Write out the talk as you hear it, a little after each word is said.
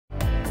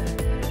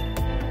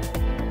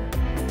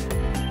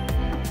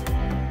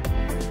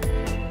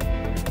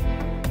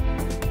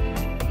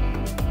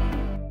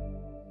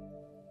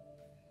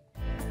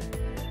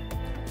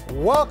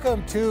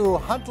Welcome to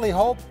Huntley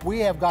Hope. We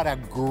have got a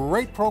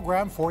great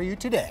program for you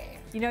today.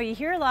 You know, you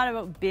hear a lot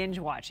about binge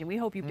watching. We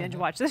hope you binge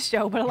watch this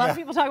show, but a lot of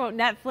people talk about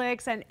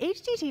Netflix, and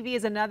HGTV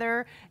is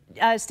another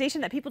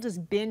station that people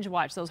just binge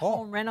watch. Those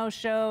home reno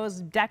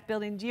shows, deck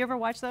building. Do you ever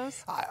watch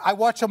those? I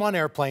watch them on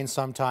airplanes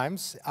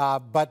sometimes,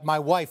 but my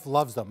wife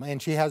loves them,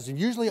 and she has them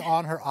usually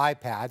on her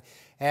iPad.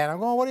 And I'm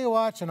going, what are you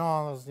watching?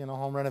 Oh, those,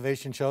 home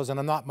renovation shows, and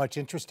I'm not much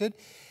interested.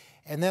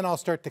 And then I'll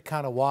start to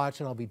kind of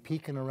watch, and I'll be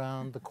peeking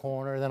around the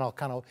corner. Then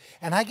I'll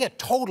and I get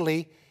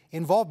totally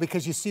involved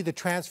because you see the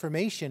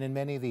transformation in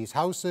many of these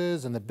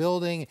houses and the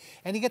building,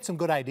 and you get some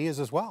good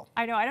ideas as well.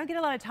 I know, I don't get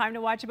a lot of time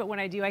to watch it, but when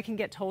I do, I can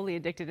get totally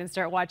addicted and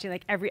start watching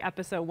like every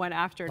episode one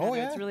after another.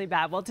 It's really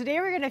bad. Well, today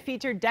we're going to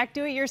feature deck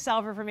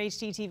do-it-yourselfer from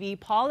HGTV,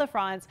 Paul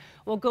Lafrance.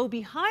 Will go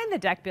behind the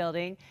deck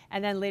building,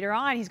 and then later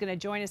on, he's going to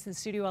join us in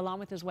studio along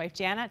with his wife,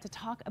 Janet, to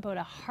talk about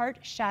a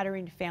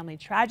heart-shattering family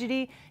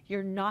tragedy.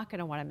 You're not going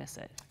to want to miss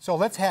it. So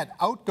let's head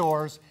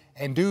outdoors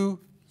and do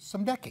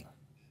some decking.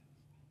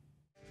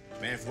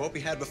 Man, from what we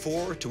had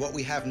before to what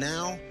we have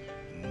now,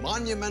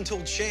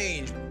 monumental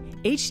change.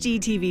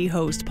 HGTV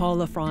host Paul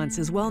Lafrance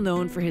is well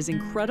known for his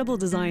incredible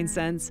design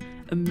sense,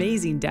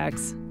 amazing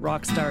decks,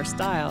 rock star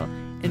style,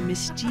 and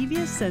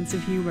mischievous sense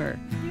of humor.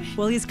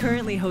 Well, he's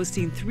currently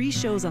hosting 3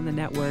 shows on the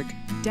network: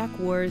 Deck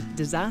Wars,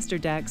 Disaster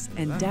Decks,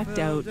 and Decked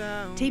Out.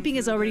 Taping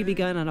has already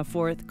begun on a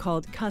 4th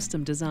called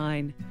Custom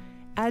Design.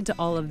 Add to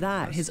all of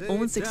that his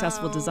own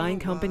successful design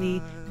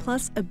company,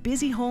 plus a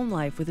busy home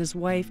life with his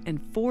wife and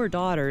 4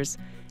 daughters.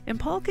 And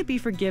Paul could be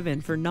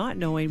forgiven for not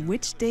knowing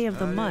which day of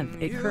the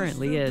month it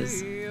currently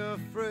is.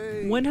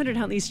 100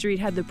 Huntley Street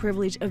had the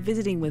privilege of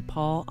visiting with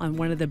Paul on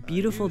one of the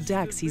beautiful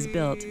decks he's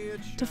built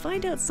to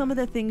find out some of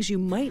the things you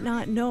might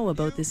not know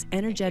about this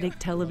energetic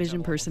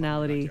television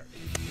personality.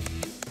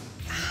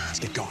 Let's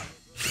get going.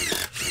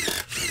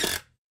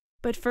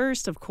 But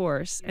first, of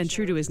course, and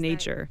true to his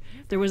nature,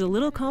 there was a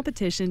little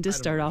competition to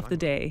start off the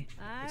day.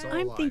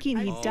 I'm thinking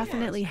he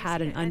definitely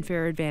had an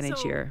unfair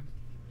advantage here.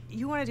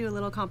 You want to do a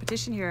little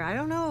competition here. I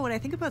don't know what I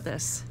think about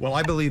this. Well,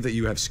 I believe that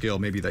you have skill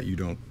maybe that you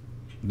don't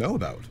know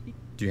about.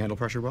 Do you handle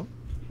pressure well?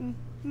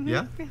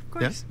 Yeah? Yeah, of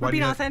course. We're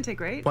being authentic,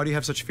 right? Why do you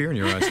have such fear in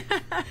your eyes?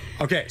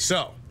 Okay,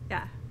 so.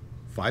 Yeah.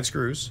 5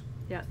 screws.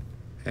 Yeah.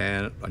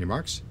 And on your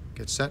marks,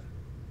 get set,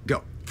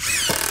 go.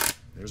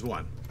 There's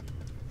 1.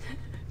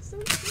 So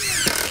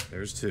cute.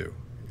 There's 2.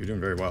 You're doing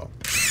very well.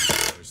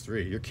 There's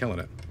 3. You're killing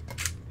it.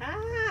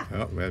 Ah!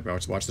 Oh,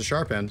 watch the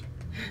sharp end.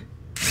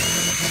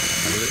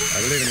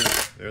 I believe in you.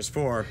 There's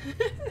 4.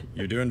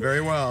 You're doing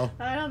very well.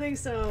 I don't think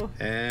so.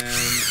 And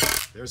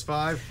there's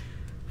 5.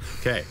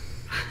 Okay.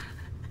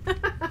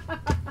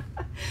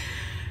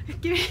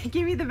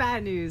 Give me the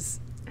bad news.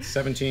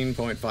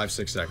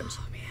 17.56 seconds.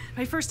 Oh, man.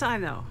 My first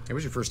time, though. It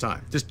was your first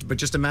time. But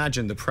just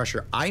imagine the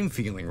pressure I'm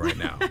feeling right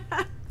now.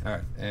 All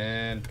right,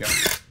 and go.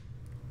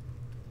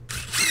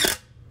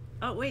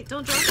 Oh, wait,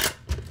 don't drop it.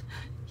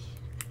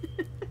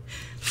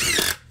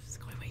 It's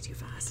going way too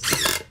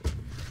fast.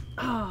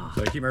 Oh.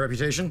 Did I keep my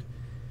reputation?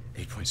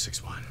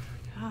 8.61.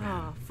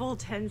 Oh, full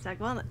 10 seconds.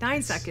 Well,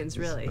 9 seconds,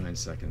 really. 9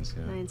 seconds,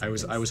 yeah. 9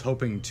 seconds. I was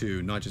hoping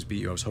to not just beat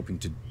you, I was hoping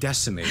to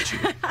decimate you.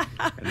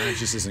 And that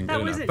just isn't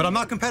good enough. But I'm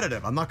not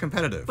competitive. I'm not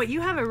competitive. But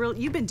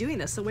you've been doing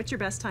this, so what's your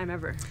best time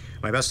ever?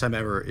 My best time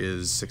ever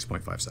is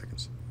 6.5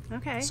 seconds.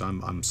 Okay. So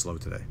I'm slow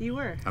today. You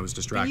were. I was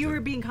distracted. But you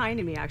were being kind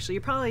to me, actually.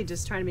 You're probably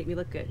just trying to make me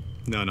look good.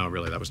 No,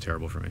 really, that was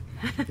terrible for me.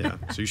 Yeah,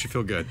 so you should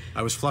feel good.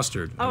 I was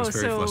flustered. I was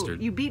very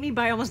flustered. You beat me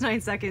by almost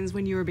 9 seconds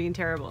when you were being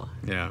terrible.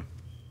 Yeah.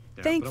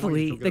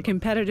 Thankfully, the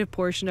competitive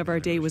portion of our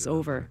day was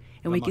over,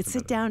 and we could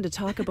sit down to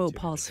talk about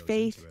Paul's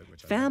faith,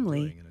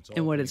 family,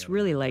 and what it's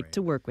really like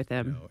to work with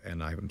him.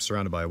 And I'm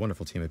surrounded by a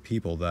wonderful team of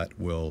people that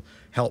will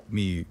help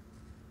me,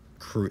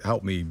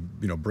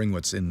 bring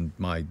what's in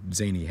my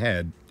zany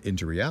head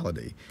into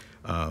reality.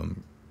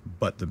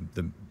 But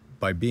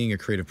by being a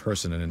creative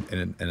person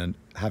and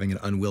having an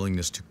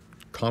unwillingness to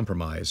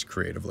compromise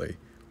creatively,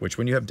 which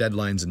when you have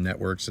deadlines and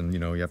networks and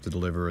you have to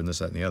deliver and this,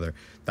 that, and the other,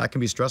 that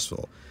can be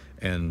stressful.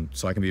 And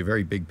so I can be a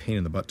very big pain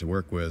in the butt to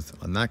work with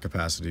on that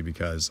capacity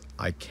because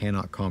I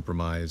cannot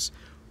compromise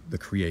the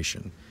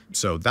creation.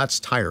 So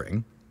that's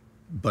tiring,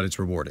 but it's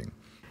rewarding.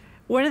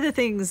 One of the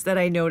things that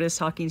I noticed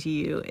talking to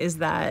you is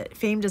that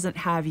fame doesn't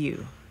have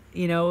you.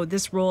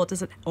 This role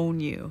doesn't own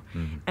you.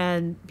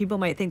 And people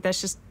might think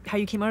that's just how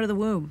you came out of the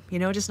womb,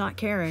 just not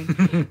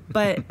caring.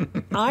 But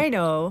I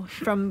know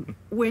from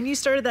when you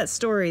started that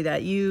story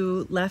that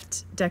you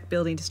left deck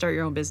building to start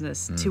your own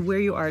business to where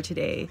you are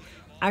today,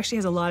 actually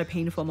has a lot of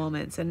painful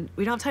moments. And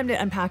we don't have time to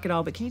unpack it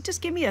all, but can you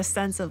just give me a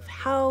sense of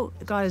how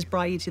God has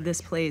brought you to this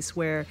place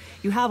where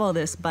you have all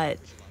this, but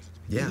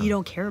you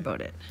don't care about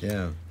it?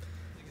 Yeah.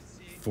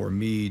 For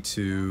me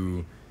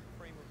to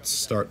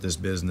start this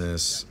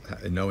business,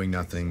 knowing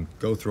nothing,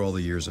 go through all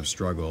the years of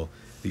struggle,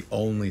 the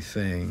only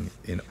thing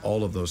in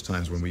all of those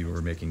times when we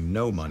were making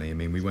no money, I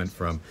mean, we went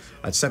from,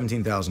 at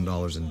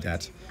 $17,000 in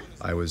debt,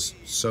 I was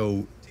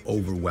so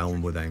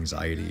overwhelmed with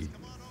anxiety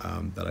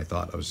that I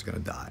thought I was going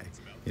to die,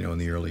 in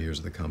the early years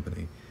of the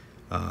company.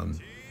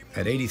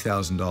 At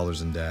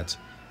 $80,000 in debt,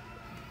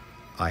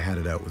 I had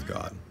it out with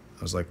God.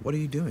 I was like, what are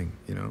you doing?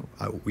 You know,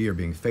 we are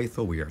being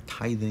faithful. We are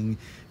tithing.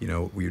 You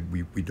know, we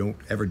don't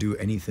ever do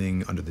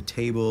anything under the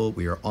table.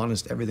 We are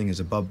honest. Everything is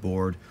above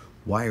board.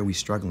 Why are we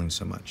struggling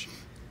so much?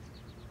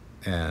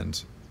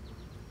 And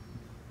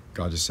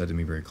God just said to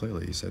me very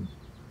clearly, he said,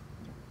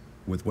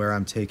 with where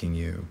I'm taking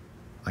you,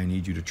 I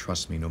need you to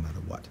trust me no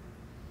matter what.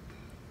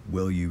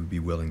 Will you be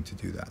willing to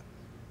do that?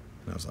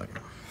 And I was like,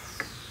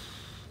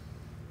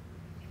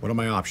 what are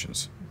my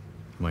options?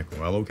 I'm like,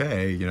 well,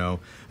 okay, you know.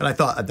 And I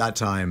thought at that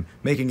time,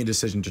 making a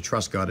decision to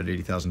trust God at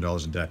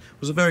 $80,000 in debt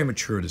was a very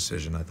mature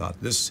decision. I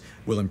thought, this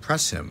will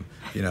impress him,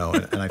 you know,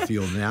 and I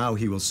feel now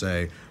he will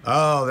say,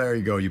 oh, there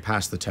you go, you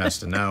passed the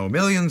test, and now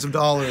millions of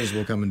dollars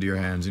will come into your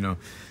hands, you know,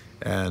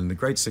 and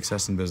great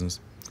success in business.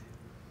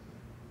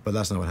 But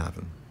that's not what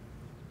happened.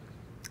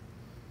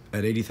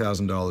 At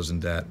 $80,000 in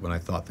debt, when I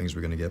thought things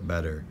were going to get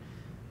better,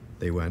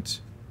 they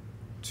went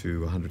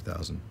to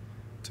 100,000,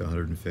 to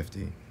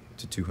 150,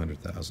 to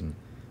 200,000,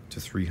 to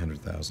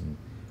 300,000,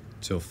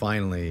 till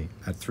finally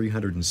at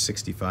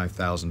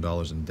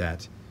 $365,000 in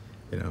debt,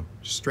 you know,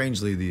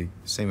 strangely the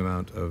same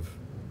amount of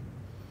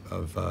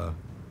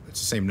it's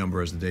the same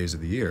number as the days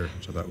of the year,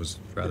 which I thought was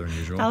rather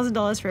unusual.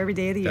 $1,000 for every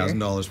day of the year.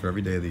 $1,000 for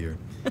every day of the year.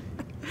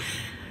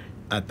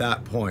 At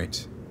that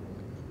point,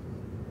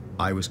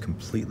 I was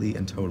completely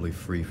and totally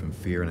free from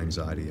fear and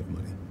anxiety of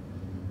money.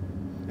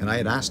 And I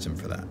had asked him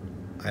for that.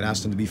 I had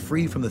asked him to be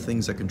free from the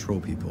things that control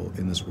people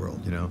in this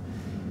world, you know,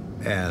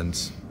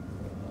 and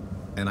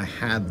I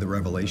had the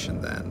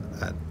revelation then,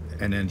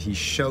 and then he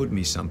showed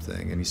me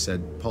something, and he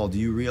said, Paul, do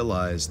you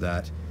realize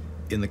that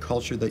in the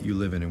culture that you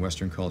live in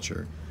Western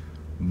culture,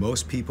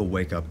 most people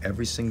wake up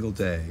every single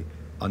day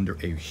under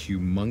a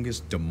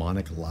humongous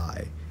demonic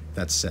lie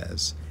that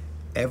says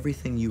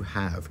everything you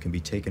have can be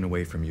taken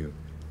away from you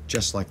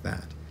just like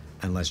that,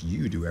 unless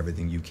you do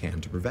everything you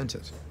can to prevent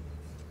it.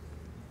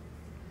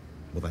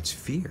 Well, that's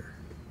fear.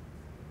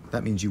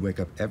 That means you wake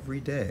up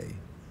every day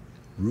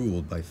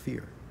ruled by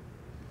fear.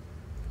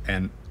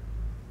 And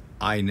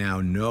I now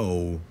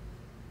know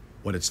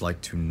what it's like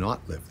to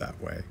not live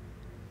that way.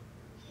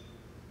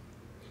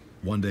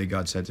 One day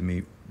God said to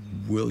me,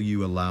 will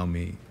you allow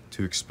me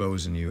to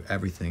expose in you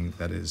everything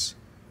that is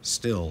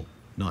still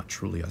not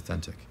truly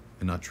authentic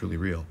and not truly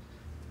real?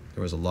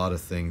 There was a lot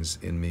of things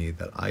in me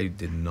that I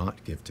did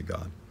not give to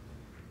God.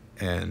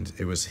 And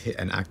it was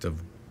an act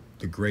of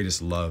the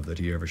greatest love that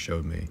he ever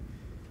showed me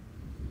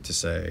to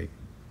say,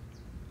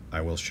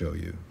 I will show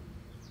you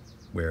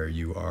where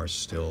you are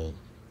still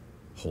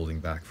holding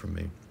back from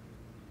me.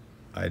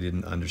 I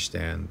didn't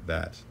understand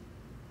that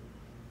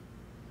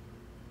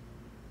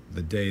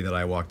the day that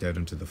I walked out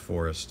into the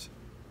forest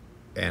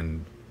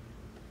and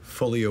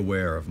fully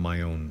aware of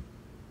my own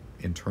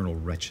internal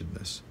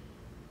wretchedness,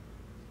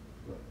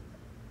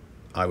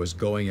 I was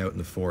going out in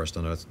the forest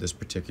on this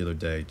particular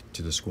day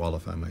to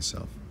disqualify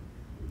myself.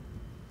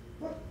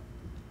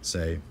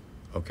 Say,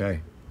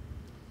 okay,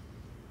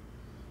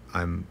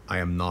 I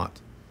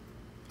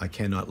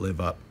cannot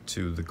live up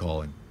to the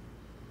calling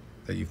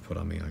that you've put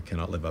on me. I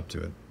cannot live up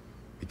to it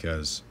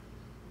because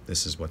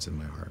this is what's in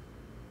my heart.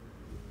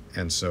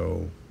 And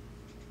so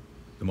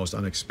the most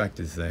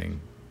unexpected thing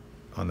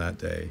on that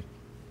day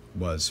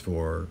was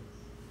for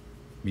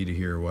me to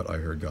hear what I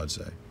heard God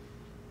say.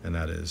 And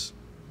that is,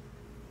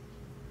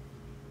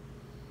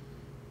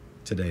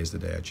 today is the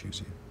day I choose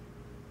you.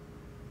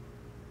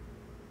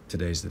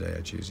 Today's the day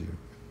I choose you.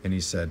 And he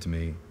said to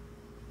me,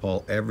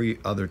 Paul, every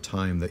other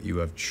time that you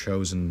have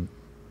chosen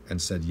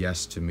and said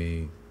yes to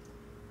me,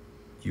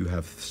 you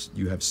have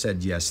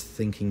said yes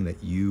thinking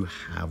that you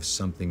have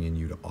something in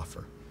you to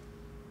offer.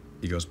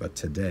 He goes, but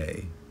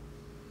today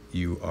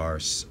you are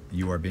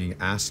being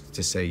asked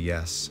to say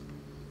yes,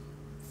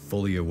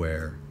 fully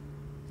aware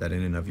that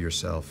in and of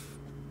yourself,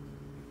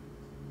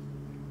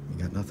 you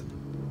got nothing.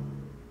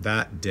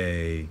 That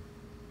day,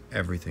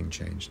 everything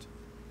changed.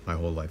 My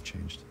whole life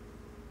changed.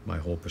 My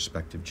whole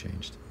perspective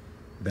changed.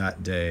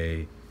 That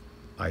day,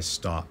 I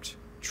stopped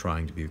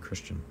trying to be a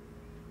Christian.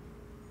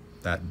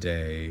 That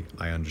day,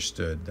 I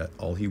understood that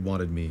all he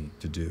wanted me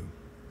to do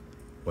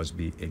was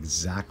be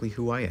exactly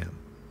who I am,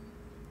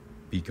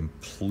 be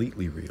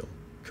completely real,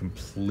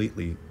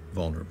 completely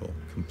vulnerable,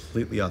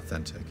 completely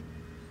authentic,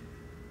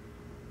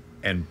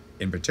 and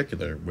in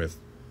particular with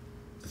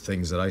the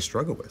things that I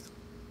struggle with.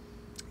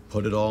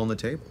 Put it all on the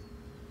table.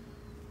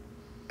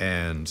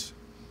 And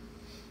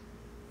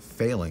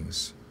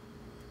failings,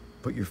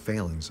 put your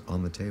failings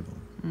on the table.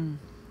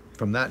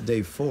 From that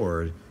day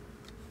forward,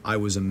 I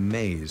was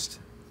amazed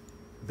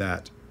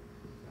that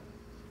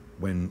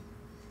when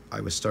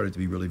I was started to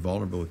be really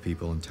vulnerable with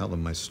people and tell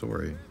them my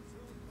story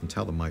and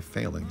tell them my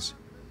failings,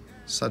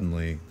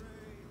 suddenly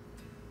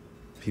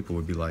people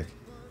would be like,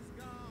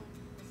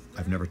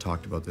 I've never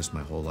talked about this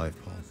my whole life,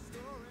 Paul.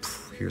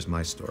 Here's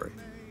my story.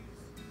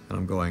 And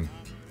I'm going,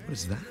 what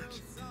is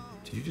that?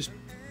 Did you just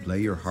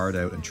lay your heart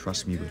out and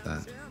trust me with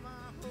that?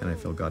 And I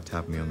feel God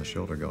tap me on the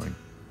shoulder going,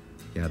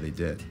 yeah, they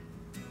did,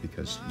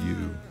 because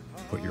you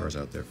put yours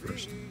out there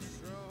first.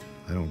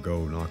 I don't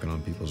go knocking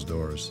on people's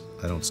doors.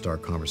 I don't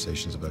start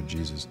conversations about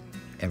Jesus,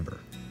 ever.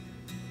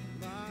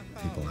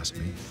 people ask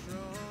me.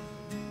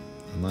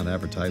 I'm not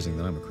advertising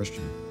that I'm a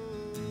Christian.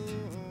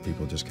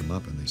 People just come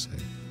up and they say,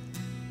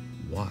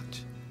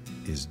 what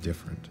is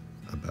different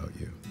about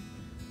you?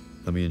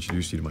 Let me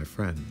introduce you to my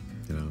friend,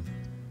 you know.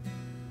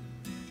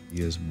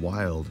 He is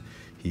wild,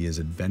 he is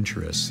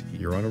adventurous.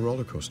 You're on a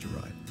roller coaster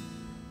ride.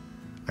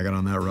 I got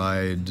on that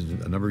ride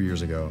a number of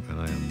years ago and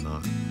I am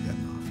not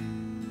getting off.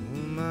 Oh,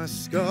 my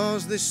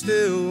scars, they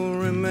still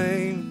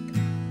remain,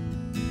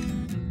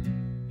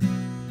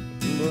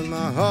 but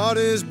my heart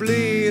is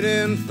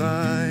bleeding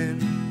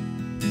fine.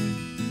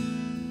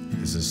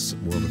 Is this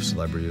world of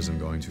celebrityism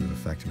going to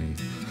affect me?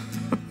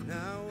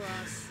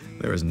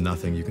 There is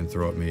nothing you can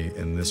throw at me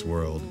in this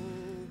world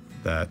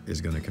that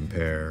is going to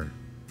compare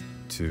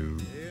to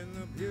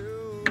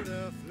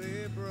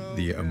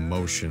the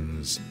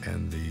emotions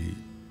and the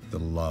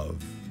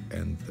love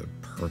and the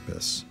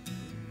purpose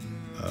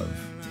of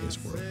his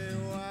world.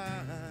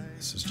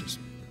 This is just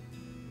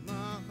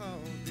a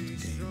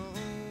game.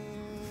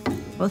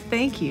 Well,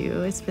 thank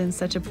you. It's been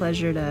such a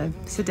pleasure to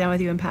sit down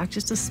with you and unpack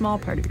just a small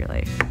part of your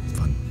life.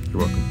 Fun. You're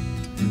welcome.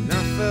 And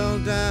I fell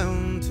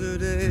down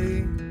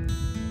today,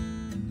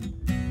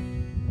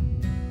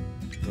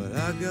 but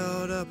I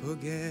got up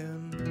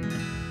again.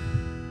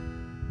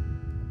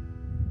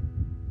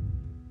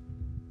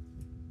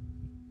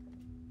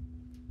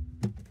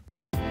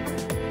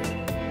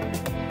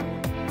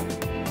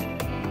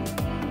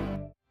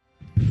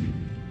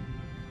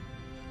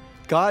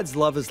 God's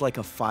love is like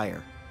a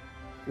fire.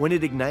 When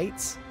it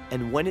ignites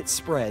and when it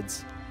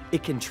spreads,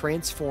 it can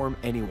transform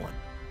anyone.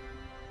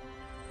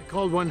 I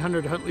called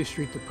 100 Huntley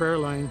Street the prayer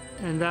line,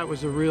 and that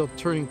was a real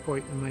turning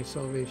point in my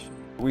salvation.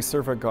 We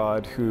serve a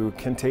God who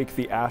can take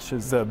the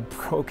ashes, the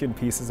broken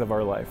pieces of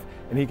our life,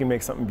 and he can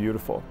make something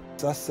beautiful.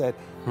 So I said,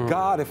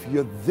 God, if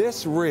you're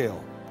this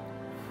real,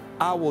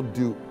 I will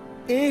do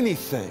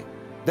anything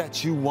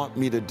that you want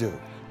me to do.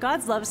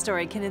 God's love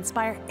story can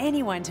inspire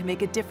anyone to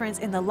make a difference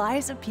in the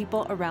lives of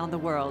people around the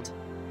world.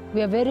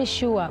 We are very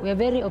sure, we are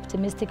very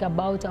optimistic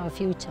about our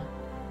future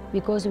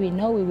because we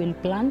know we will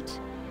plant,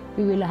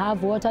 we will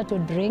have water to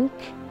drink.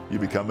 You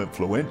become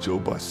influential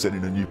by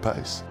setting a new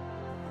pace.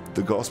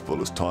 The gospel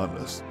is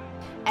timeless.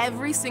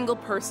 Every single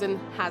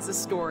person has a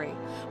story,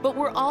 but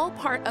we're all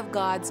part of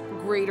God's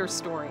greater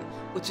story,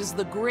 which is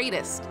the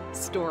greatest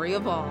story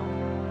of all.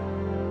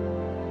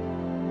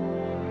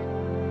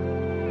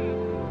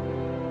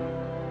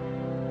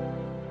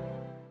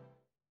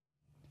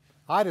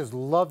 I just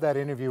love that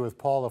interview with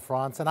Paul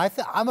Lafrance, and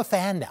I'm a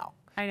fan now.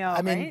 I know,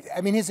 right?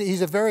 I mean,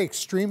 he's a very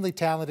extremely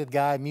talented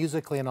guy,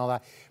 musically and all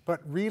that,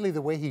 but really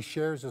the way he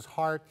shares his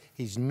heart,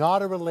 he's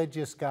not a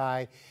religious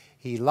guy.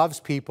 He loves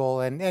people,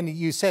 and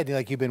you said,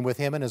 like, you've been with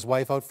him and his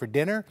wife out for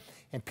dinner,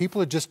 and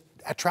people are just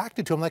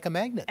attracted to him like a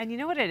magnet. And you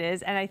know what it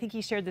is, and I think he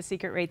shared the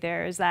secret right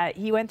there, is that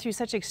he went through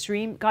such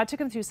extreme, God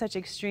took him through such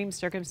extreme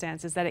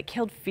circumstances that it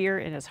killed fear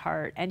in his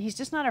heart. And he's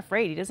just not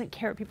afraid. He doesn't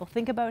care what people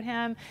think about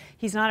him.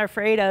 He's not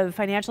afraid of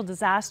financial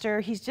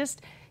disaster. He's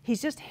just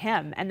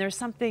him. And there's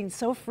something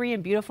so free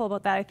and beautiful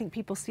about that. I think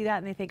people see that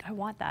and they think, I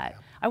want that. Yeah.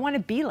 I want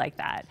to be like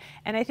that.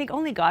 And I think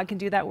only God can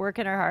do that work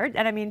in our heart.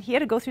 And I mean, he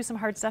had to go through some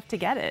hard stuff to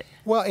get it.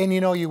 Well, and you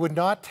know, you would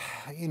not,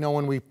 you know,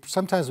 when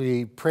sometimes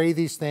we pray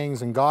these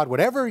things and God,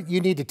 whatever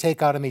you need to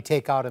take out of me,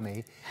 take out of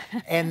me.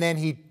 And then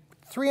he,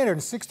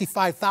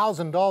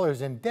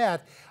 $365,000 in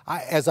debt.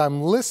 As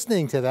I'm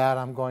listening to that,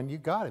 I'm going, you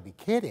got to be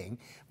kidding.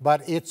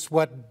 But it's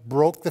what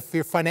broke the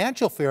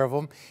financial fear of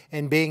him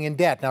and being in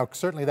debt. Now,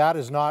 certainly that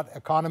is not,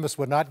 economists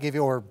would not give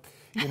you, or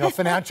you know,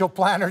 financial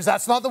planners,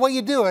 that's not the way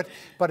you do it.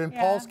 But in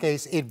Paul's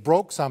case, it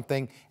broke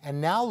something. And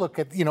now look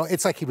at, you know,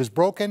 it's like he was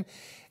broken,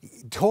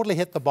 totally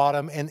hit the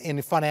bottom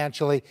and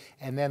financially,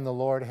 and then the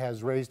Lord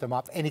has raised him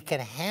up, and he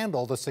can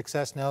handle the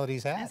success now that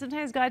he's had. And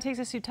sometimes God takes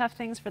us through tough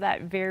things for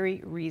that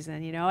very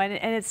reason, you know, and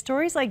it's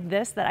stories like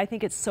this that I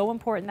think it's so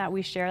important that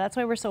we share. That's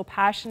why we're so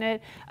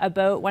passionate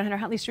about 100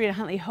 Huntley Street and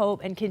Huntley Hope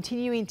and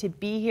continuing to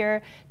be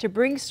here to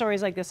bring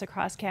stories like this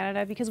across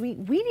Canada, because we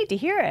need to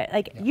hear it.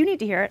 Like, you need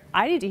to hear it,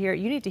 I need to hear it,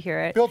 you need to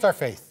hear it. Builds our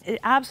faith. It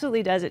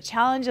absolutely does. It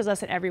challenges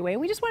us in every way. And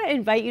we just want to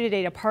invite you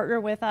today to partner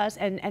with us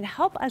and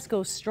help us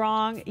go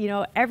strong, you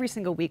know, every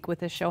single week with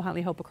this show,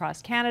 Huntley Hope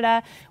Across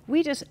Canada.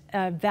 We just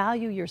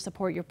value your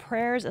support, your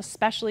prayers,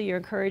 especially your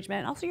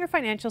encouragement, also your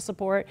financial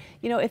support.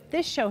 You know, if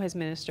this show has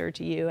ministered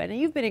to you and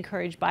you've been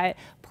encouraged by it,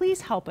 please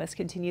help us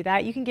continue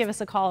that. You can give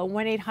us a call at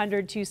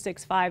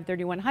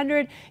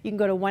 1-800-265-3100. You can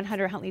go to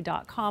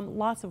 100huntley.com.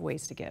 Lots of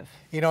ways to give.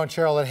 You know, and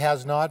Cheryl, it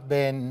has not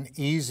been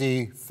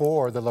easy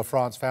for the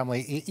Lafrance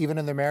family, even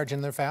in their marriage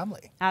and their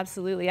family.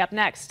 Absolutely. Up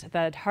next,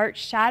 the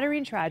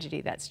heart-shattering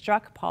tragedy that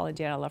struck Paul and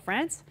Diana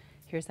Lafrance.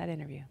 Here's that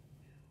interview.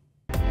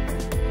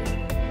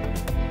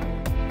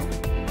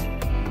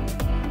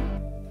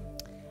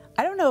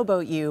 I don't know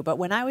about you, but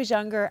when I was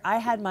younger, I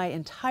had my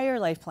entire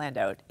life planned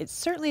out. It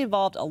certainly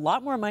involved a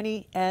lot more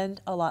money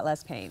and a lot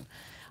less pain.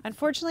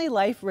 Unfortunately,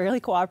 life rarely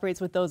cooperates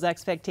with those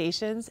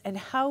expectations, and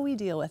how we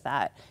deal with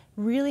that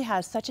really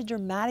has such a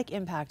dramatic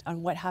impact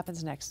on what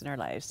happens next in our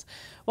lives.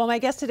 Well, my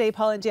guests today,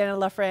 Paul and Jana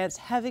Lafrance,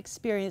 have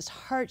experienced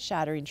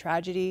heart-shattering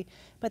tragedy,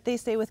 but they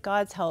say with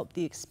God's help,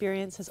 the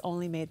experience has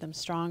only made them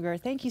stronger.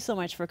 Thank you so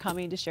much for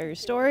coming to share your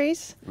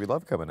stories. We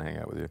love coming to hang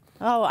out with you.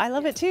 Oh, I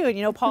love it too. And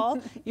you know,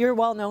 Paul, you're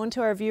well known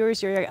to our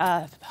viewers. You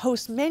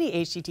host many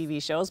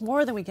HGTV shows,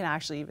 more than we can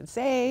actually even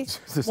say,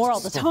 more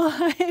all the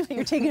time.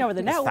 You're taking over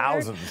the network.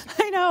 Thousands.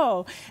 I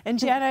know. And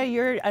Jana,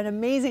 you're an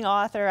amazing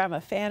author. I'm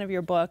a fan of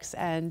your books,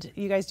 and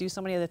you guys do so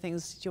many other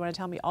things. Do you want to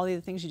tell me all the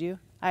other things you do?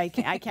 I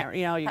can't,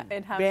 you know, you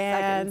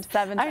band. 7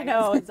 seconds. I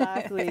know,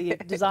 exactly.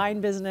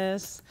 Design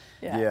business.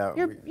 Yeah.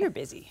 You're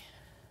busy.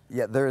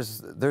 Yeah,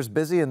 there's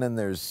busy and then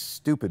there's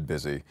stupid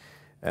busy.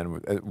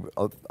 And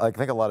I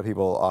think a lot of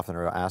people often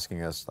are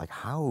asking us, like,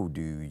 how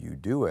do you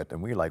do it?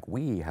 And we're like,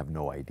 we have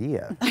no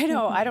idea. I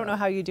know. I don't know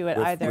how you do it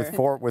either.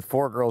 With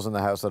four girls in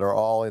the house that are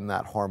all in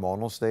that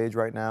hormonal stage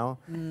right now,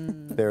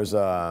 there's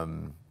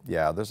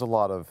a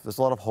lot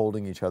of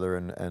holding each other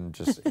and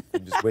just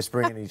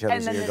whispering in each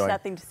other's And then ear, there's going,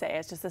 nothing to say.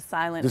 It's just a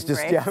silent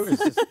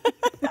embrace.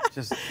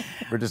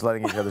 We're just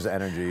letting each other's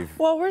energy.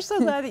 Well, we're so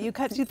glad that you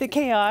cut through the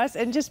chaos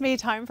and just made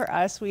time for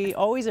us. We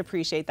always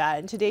appreciate that.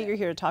 And today you're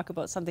here to talk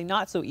about something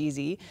not so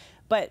easy,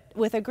 but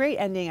with a great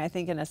ending, I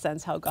think, in a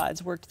sense, how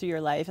God's worked through your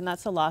life, and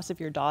that's the loss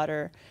of your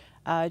daughter.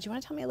 Do you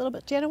want to tell me a little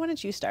bit? Jana, why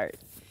don't you start?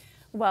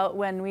 Well,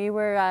 when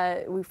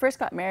we first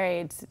got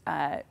married,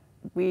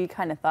 we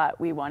kind of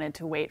thought we wanted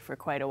to wait for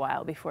quite a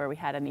while before we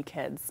had any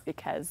kids,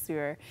 because we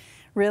were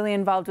really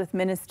involved with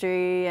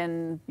ministry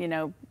and, you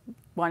know,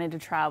 wanted to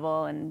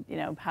travel and, you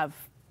know, have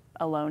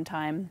alone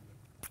time.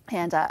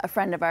 And a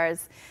friend of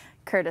ours,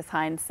 Curtis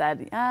Hines,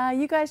 said,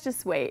 you guys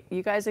just wait.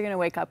 You guys are going to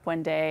wake up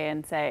one day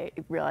and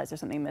realize there's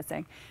something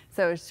missing.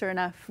 So sure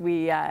enough,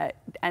 we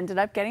ended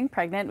up getting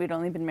pregnant. We'd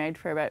only been married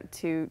for about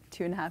two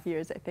and a half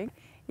years, I think.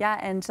 Yeah,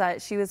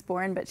 and she was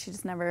born, but she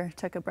just never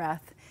took a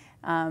breath.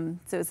 So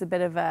it was a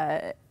bit of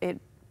it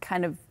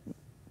kind of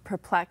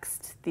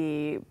perplexed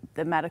the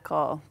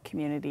medical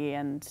community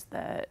and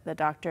the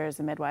doctors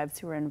and midwives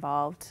who were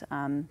involved,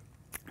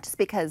 just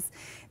because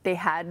they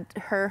had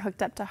her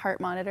hooked up to heart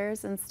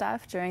monitors and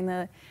stuff during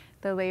the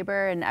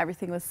labor, and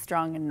everything was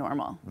strong and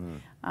normal.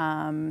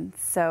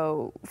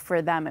 So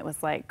for them, it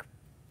was like,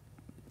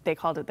 they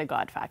called it the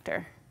God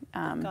factor.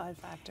 God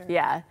factor.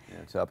 Yeah.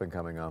 It's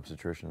up-and-coming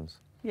obstetricians.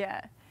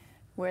 Yeah.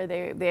 Where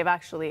they've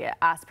actually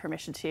asked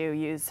permission to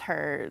use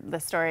the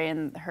story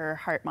and her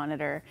heart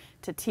monitor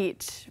to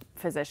teach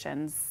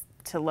physicians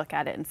to look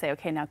at it and say,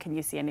 okay, now can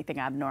you see anything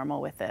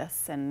abnormal with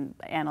this, and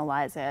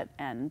analyze it,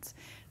 and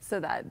so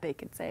that they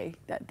could say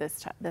that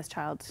this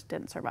child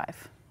didn't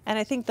survive. And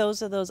I think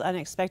those are those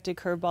unexpected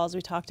curveballs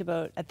we talked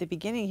about at the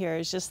beginning here,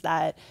 is just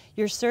that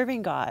you're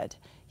serving God.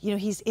 You know,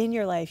 He's in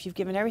your life. You've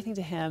given everything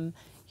to Him.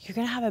 You're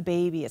going to have a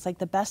baby. It's like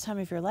the best time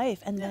of your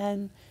life. And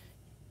then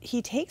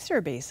He takes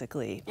her,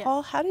 basically. Yeah.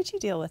 Paul, how did you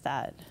deal with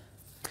that?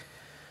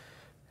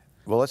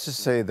 Well, let's just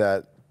say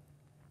that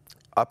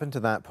up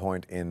until that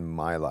point in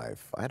my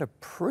life, I had a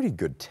pretty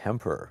good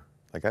temper.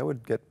 Like I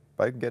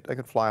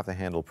could fly off the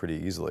handle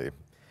pretty easily.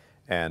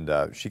 And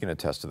she can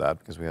attest to that,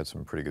 because we had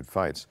some pretty good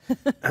fights.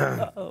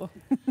 Uh-oh.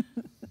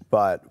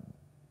 But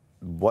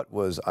what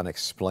was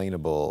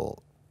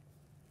unexplainable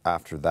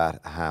after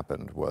that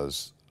happened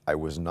was I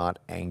was not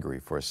angry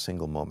for a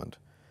single moment.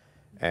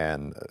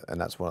 And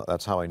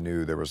that's how I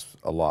knew there was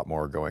a lot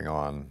more going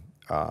on,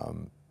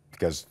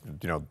 because,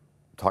 you know,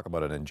 talk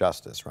about an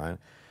injustice, right?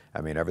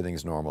 I mean,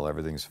 everything's normal,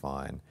 everything's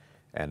fine,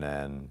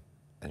 and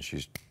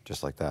she's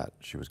just like that.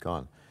 She was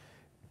gone,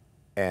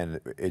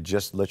 and it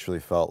just literally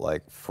felt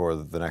like for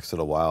the next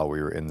little while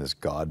we were in this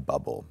God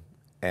bubble,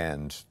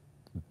 and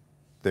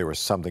there was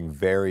something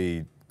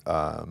very,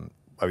 I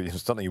mean,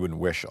 something you wouldn't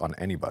wish on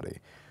anybody,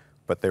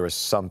 but there was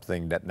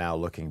something that now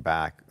looking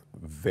back,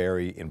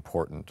 very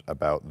important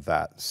about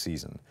that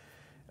season,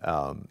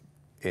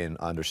 in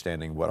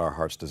understanding what our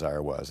heart's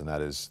desire was, and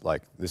that is,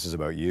 like, this is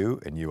about you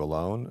and you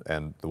alone.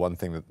 And the one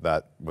thing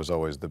that was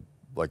always the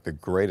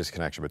greatest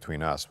connection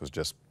between us was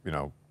just, you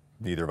know,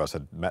 neither of us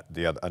had met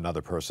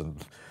another person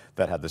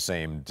that had the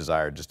same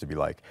desire, just to be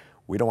like,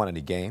 we don't want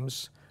any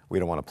games, we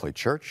don't want to play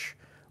church,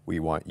 we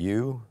want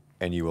you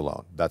and you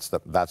alone. That's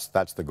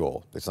the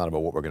goal. It's not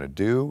about what we're going to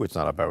do. It's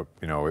not about,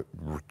 you know,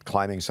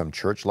 climbing some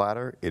church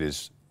ladder. It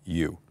is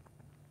you.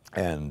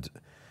 And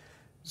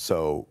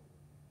so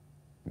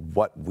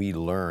what we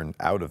learned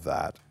out of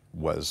that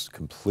was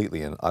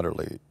completely and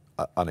utterly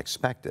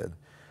unexpected.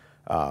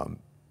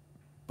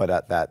 But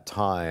at that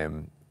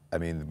time, I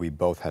mean, we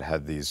both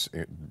had these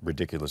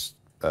ridiculous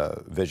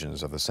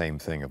visions of the same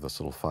thing, of this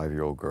little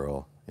 5-year-old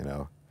girl, you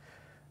know,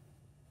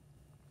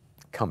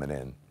 coming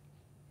in.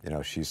 You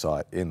know, she saw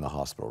it in the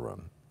hospital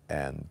room,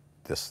 and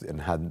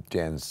had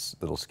Jan's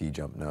little ski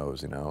jump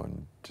nose, you know,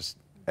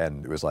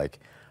 and it was like,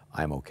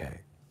 I'm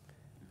okay.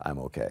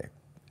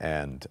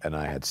 And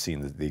I had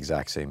seen the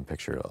exact same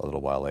picture a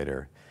little while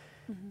later.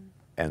 Mm-hmm.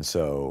 And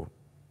so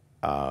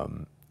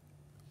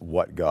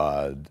what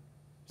God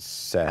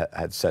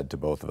had said to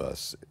both of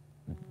us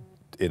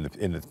in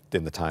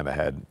the time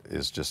ahead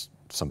is just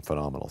some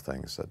phenomenal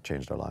things that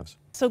changed our lives.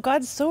 So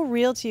God's so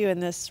real to you in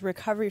this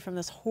recovery from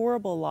this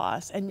horrible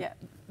loss. And,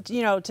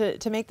 you know,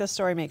 to make this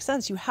story make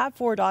sense, you have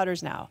 4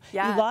 daughters now.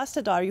 Yeah. You lost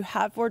a daughter, you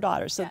have 4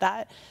 daughters. So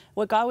that,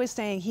 what God was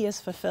saying, he has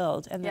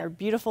fulfilled. And they're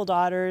beautiful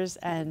daughters,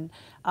 and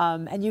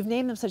you've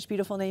named them such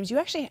beautiful names. You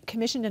actually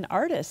commissioned an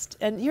artist.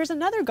 And here's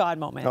another God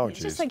moment. Oh, it's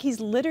just like he's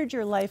littered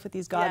your life with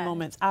these God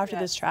moments after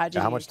this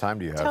tragedy. How much time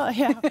do you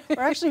have?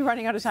 We're actually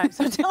running out of time.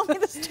 So tell me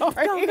the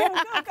story.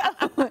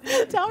 Go.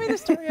 Tell me the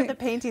story of the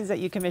paintings that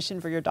you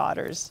commissioned for your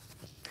daughters.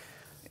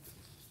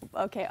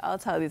 Okay, I'll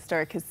tell you the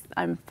story because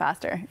I'm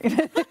faster.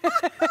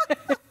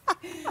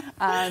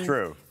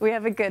 True. We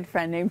have a good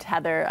friend named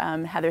Heather,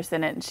 Heather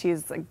Sinnott, and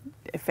she's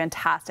a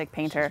fantastic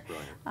painter.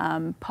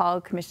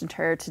 Paul commissioned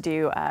her to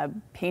do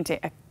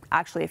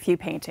actually a few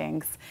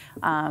paintings,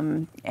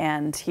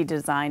 and he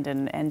designed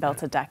and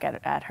built a deck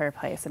at her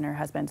place and her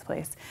husband's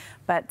place.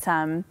 But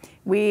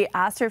we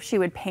asked her if she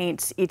would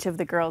paint each of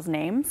the girls'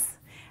 names.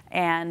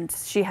 And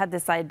she had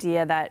this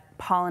idea that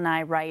Paul and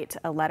I write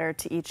a letter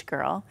to each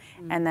girl,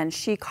 and then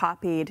she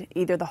copied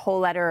either the whole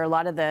letter or a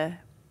lot of the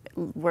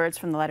words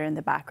from the letter in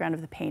the background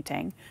of the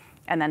painting,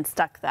 and then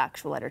stuck the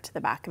actual letter to the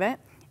back of it,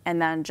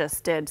 and then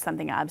just did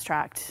something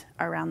abstract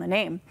around the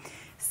name.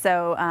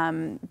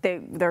 So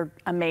they're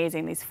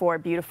amazing, these 4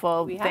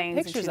 beautiful things. We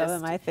have pictures of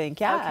them, I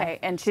think, Okay,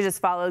 and she just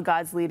followed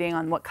God's leading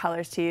on what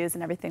colors to use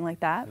and everything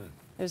like that.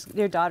 There's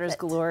your daughter's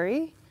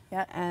Glory.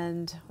 Yeah.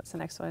 And what's the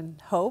next one?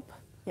 Hope.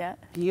 Yeah.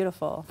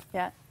 Beautiful.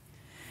 Yeah.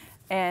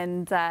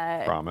 And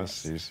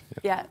Promise.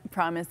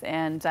 Promise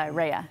and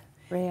Rhea.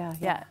 Rhea.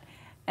 Yeah.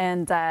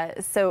 And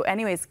so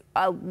anyways,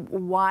 a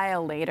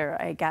while later,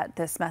 I got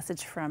this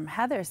message from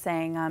Heather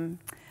saying,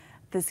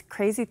 this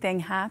crazy thing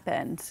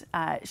happened.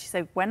 She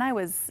said, when I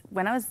was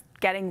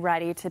getting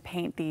ready to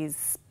paint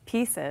these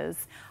pieces,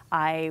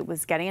 I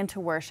was getting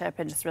into worship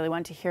and just really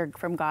wanted to hear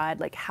from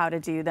God, like how to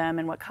do them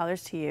and what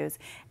colors to use.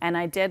 And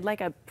I did like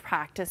a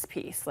practice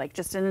piece, like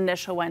just an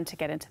initial one to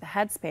get into the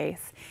headspace.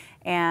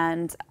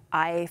 And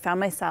I found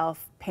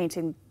myself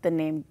painting the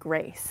name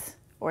Grace,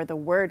 or the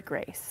word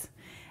grace.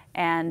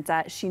 And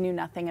she knew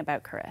nothing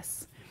about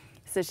Chris.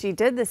 So she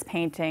did this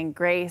painting,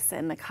 Grace,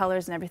 and the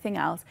colors and everything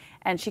else,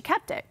 and she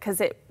kept it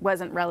because it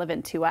wasn't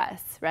relevant to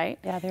us, right?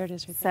 Yeah, there it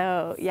is. Right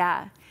so,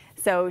 yeah.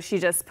 So she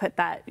just put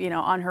that, you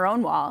know, on her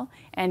own wall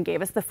and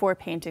gave us the 4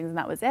 paintings, and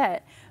that was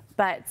it.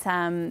 But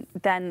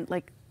then,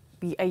 like,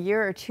 a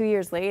year or 2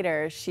 years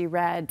later, she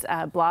read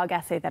a blog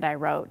essay that I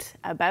wrote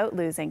about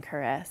losing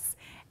Chris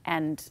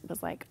and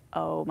was like,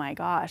 oh my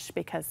gosh,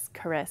 because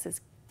Chris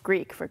is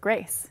Greek for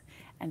grace.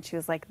 And she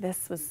was like,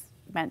 this was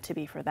meant to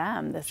be for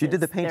them. She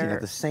did the painting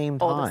at the same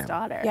time. Oldest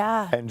daughter.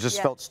 Yeah. And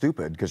just felt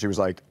stupid because she was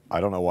like, I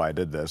don't know why I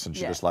did this, and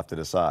she just left it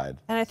aside.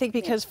 And I think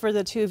because for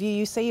the 2 of you,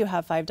 you say you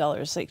have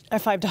 $5, like $5.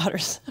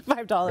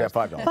 $5. Yeah,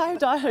 $5.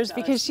 $5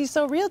 because she's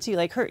so real to you.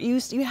 Like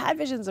you had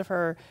visions of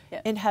her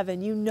in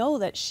heaven. You know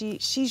that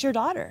she's your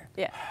daughter.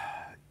 Yeah.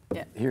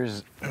 Yeah.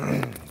 Here's,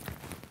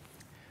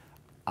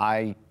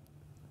 I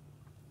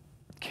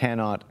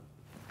cannot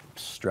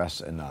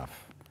stress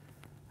enough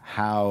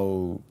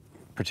how,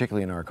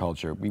 particularly in our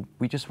culture,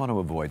 we just want to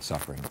avoid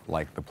suffering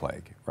like the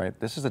plague, right?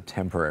 This is a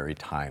temporary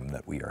time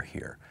that we are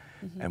here,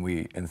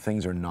 and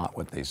things are not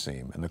what they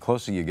seem. And the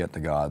closer you get to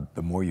God,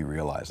 the more you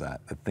realize that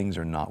things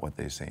are not what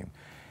they seem.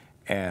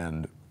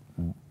 And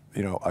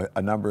you know,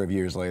 a number of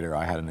years later,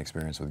 I had an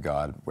experience with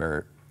God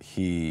where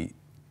He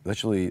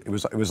literally, it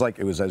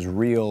was as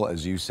real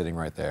as you sitting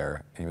right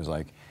there. And He was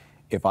like,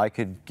 if I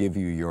could give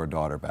you your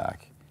daughter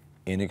back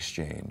in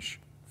exchange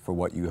for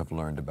what you have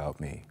learned about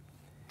me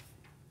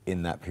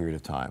in that period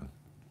of time,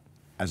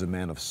 as a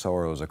man of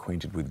sorrows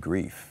acquainted with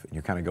grief, and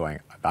you're kind of going,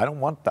 I don't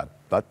want that.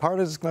 That part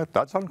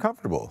that's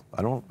uncomfortable.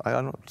 I don't,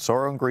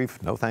 sorrow and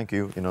grief, no thank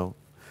you, you know.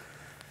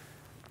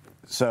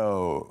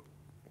 So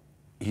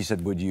He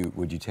said, would you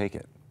take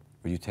it?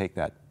 Would you take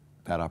that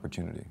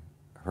opportunity?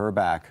 Her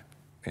back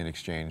in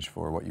exchange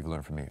for what you've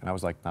learned from me? And I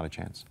was like, not a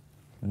chance.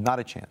 Not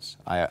a chance.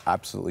 I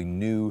absolutely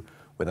knew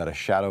without a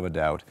shadow of a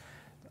doubt,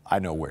 I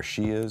know where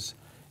she is,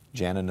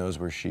 Jana knows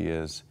where she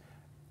is.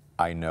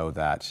 I know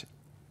that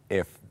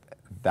if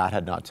that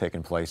had not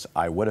taken place,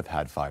 I would have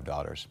had 5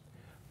 daughters,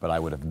 but I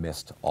would have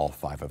missed all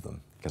 5 of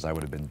them because I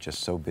would have been just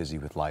so busy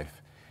with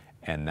life.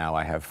 And now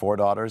I have 4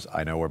 daughters.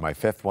 I know where my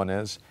 5th one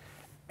is,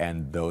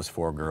 and those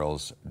 4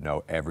 girls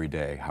know every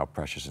day how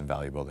precious and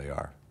valuable they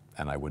are,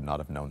 and I would not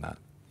have known that.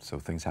 So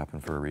things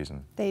happen for a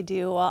reason. They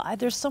do. Well,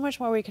 there's so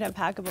much more we can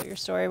unpack about your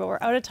story, but we're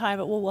out of time,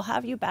 but we'll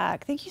have you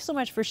back. Thank you so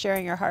much for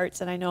sharing your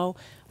hearts, and I know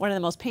one of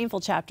the most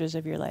painful chapters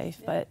of your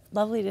life, but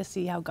lovely to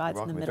see how God's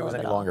in the middle of it all. If it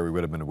was any longer, we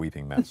would have been a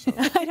weeping mess. So.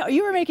 I know,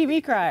 you were making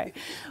me cry.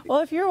 Well,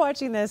 if you're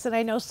watching this, and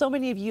I know so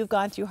many of you have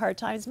gone through hard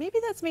times, maybe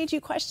that's made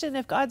you question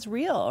if God's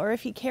real, or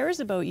if He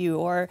cares about you,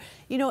 or,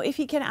 you know, if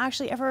He can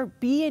actually ever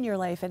be in your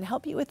life and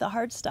help you with the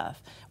hard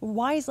stuff.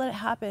 Why He's let it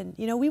happen?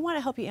 You know, we want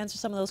to help you answer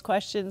some of those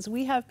questions.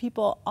 We have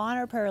people on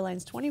our prayer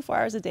lines 24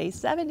 hours a day,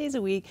 7 days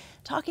a week,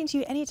 talking to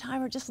you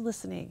anytime or just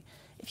listening.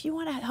 If you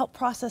want to help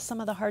process some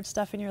of the hard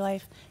stuff in your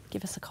life,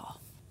 give us a call.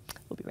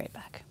 We'll be right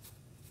back.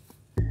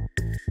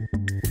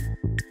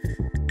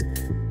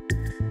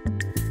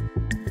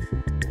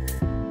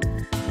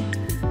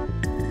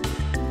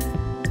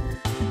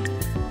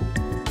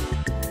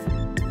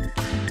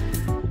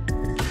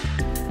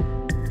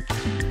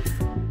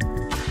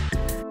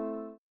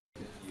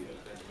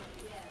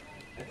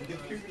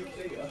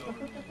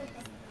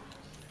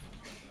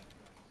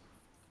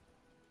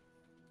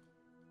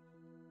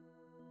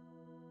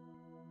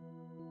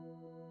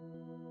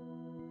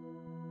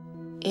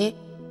 It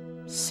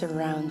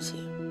surrounds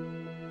you.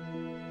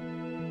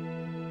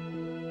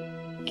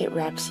 It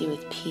wraps you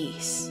with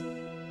peace.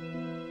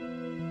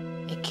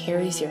 It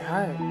carries your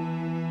heart.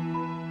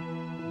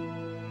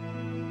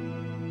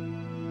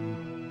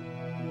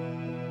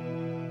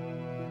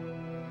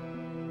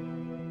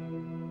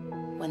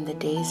 When the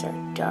days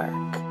are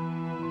dark,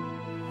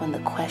 when the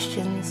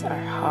questions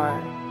are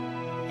hard,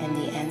 and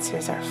the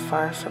answers are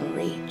far from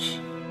reach,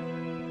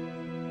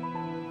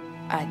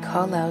 I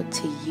call out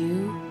to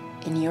you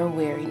in your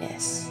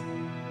weariness,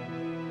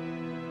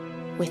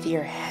 with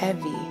your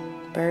heavy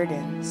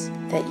burdens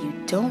that you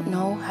don't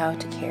know how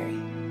to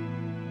carry,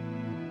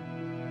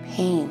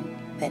 pain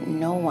that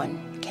no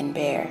one can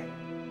bear.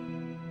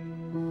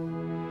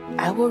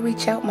 I will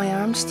reach out my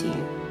arms to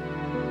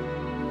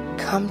you.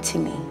 Come to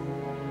me.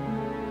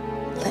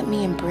 Let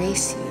me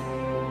embrace you.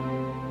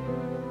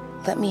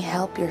 Let me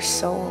help your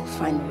soul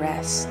find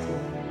rest.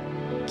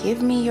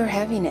 Give me your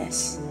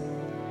heaviness.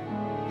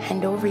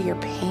 Hand over your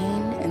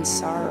pain and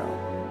sorrow.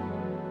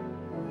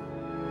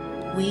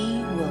 We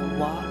will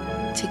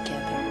walk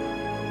together.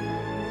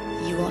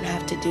 You won't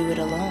have to do it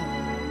alone.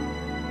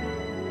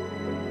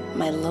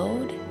 My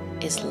load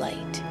is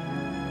light.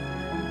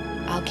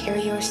 I'll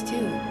carry yours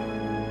too.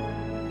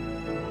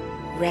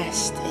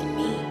 Rest in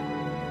me.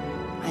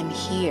 I'm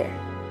here.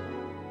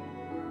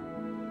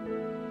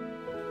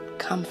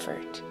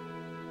 Comfort.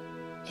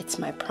 It's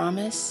my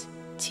promise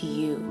to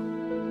you.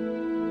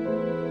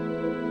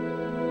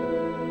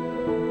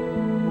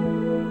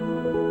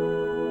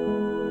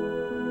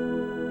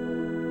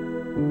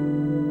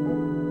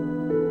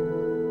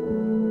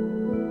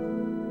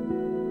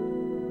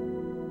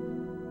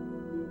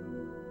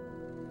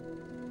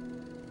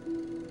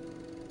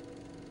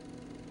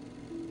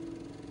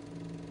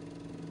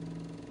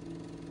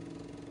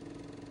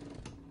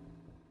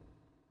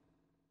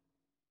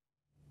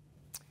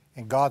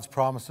 And God's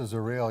promises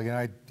are real. You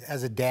know,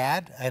 as a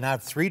dad, and I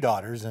have 3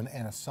 daughters and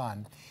a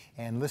son,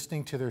 and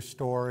listening to their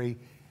story,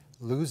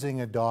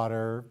 losing a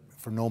daughter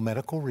for no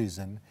medical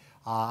reason,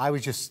 I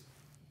was just,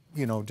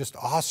 you know, just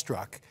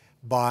awestruck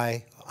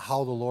by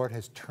how the Lord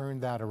has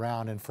turned that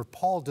around. And for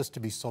Paul just to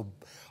be so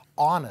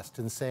honest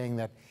in saying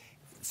that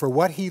for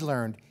what he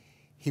learned,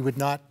 he would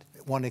not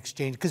want to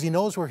exchange, because he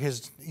knows where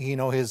his, you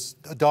know, his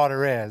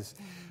daughter is.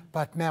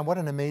 But man, what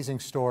an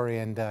amazing story,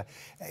 and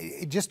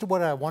just what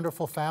a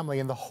wonderful family,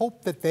 and the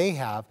hope that they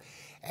have.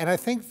 And I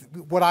think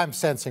what I'm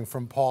sensing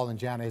from Paul and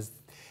Jana is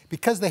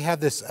because they have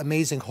this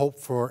amazing hope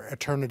for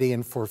eternity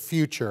and for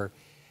future,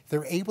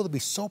 they're able to be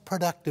so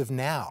productive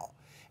now.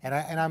 And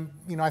I'm,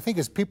 you know, I think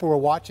as people were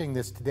watching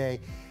this today,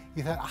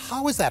 you thought,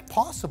 how is that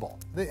possible?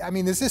 I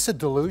mean, is this a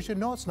delusion?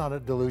 No, it's not a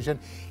delusion.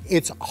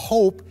 It's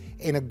hope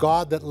in a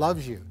God that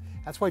loves you.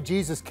 That's why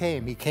Jesus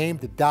came. He came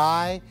to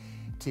die,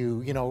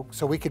 to, you know,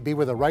 so we could be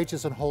with a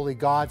righteous and holy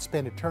God,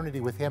 spend eternity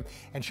with Him.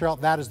 And Cheryl,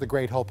 that is the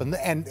great hope.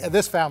 And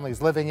this family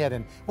is living it,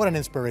 and what an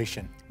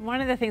inspiration.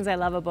 One of the things I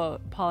love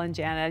about Paul and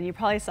Jana, and you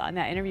probably saw in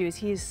that interview, is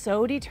he is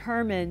so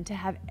determined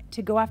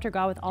to go after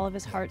God with all of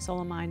his heart, soul,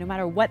 and mind. No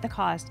matter what the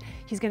cost,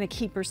 he's going to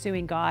keep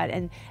pursuing God.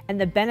 And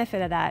the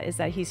benefit of that is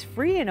that he's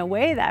free in a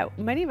way that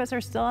many of us are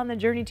still on the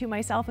journey to,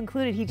 myself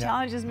included. He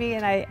challenges me,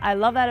 and I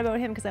love that about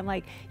him, because I'm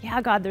like, yeah,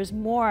 God, there's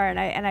more, and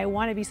I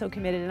want to be so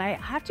committed. And I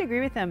have to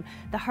agree with him.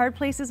 The hard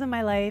places in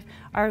my life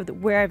are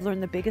where I've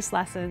learned the biggest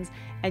lessons.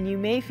 And you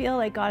may feel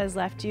like God has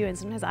left you, and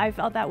sometimes I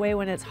felt that way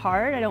when it's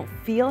hard. I don't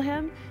feel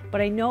Him,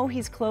 but I know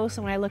He's close,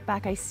 and when I look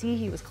back, I see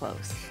He was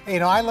close. You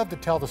know, I love to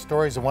tell the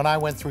stories of when I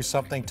went through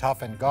something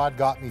tough and God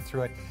got me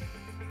through it.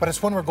 But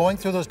it's when we're going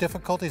through those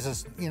difficulties,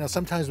 as, you know,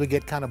 sometimes we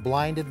get kind of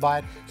blinded by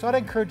it. So I'd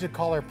encourage you to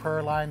call our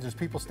prayer lines. There's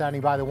people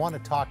standing by that want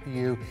to talk to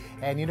you.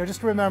 And, you know,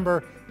 just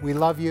remember, we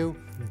love you.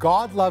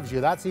 God loves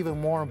you. That's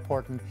even more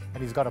important.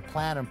 And He's got a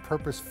plan and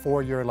purpose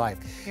for your life.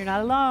 You're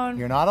not alone.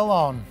 You're not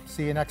alone.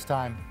 See you next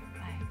time.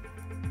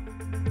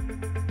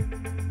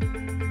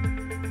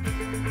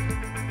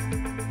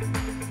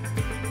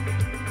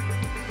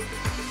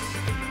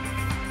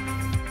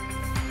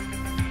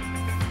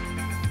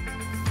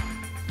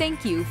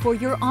 Thank you for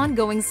your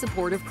ongoing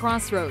support of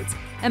Crossroads,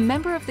 a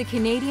member of the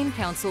Canadian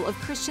Council of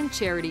Christian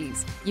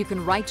Charities. You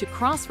can write to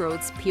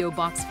Crossroads, P.O.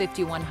 Box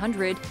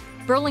 5100,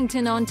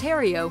 Burlington,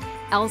 Ontario,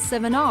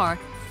 L7R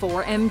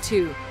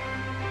 4M2.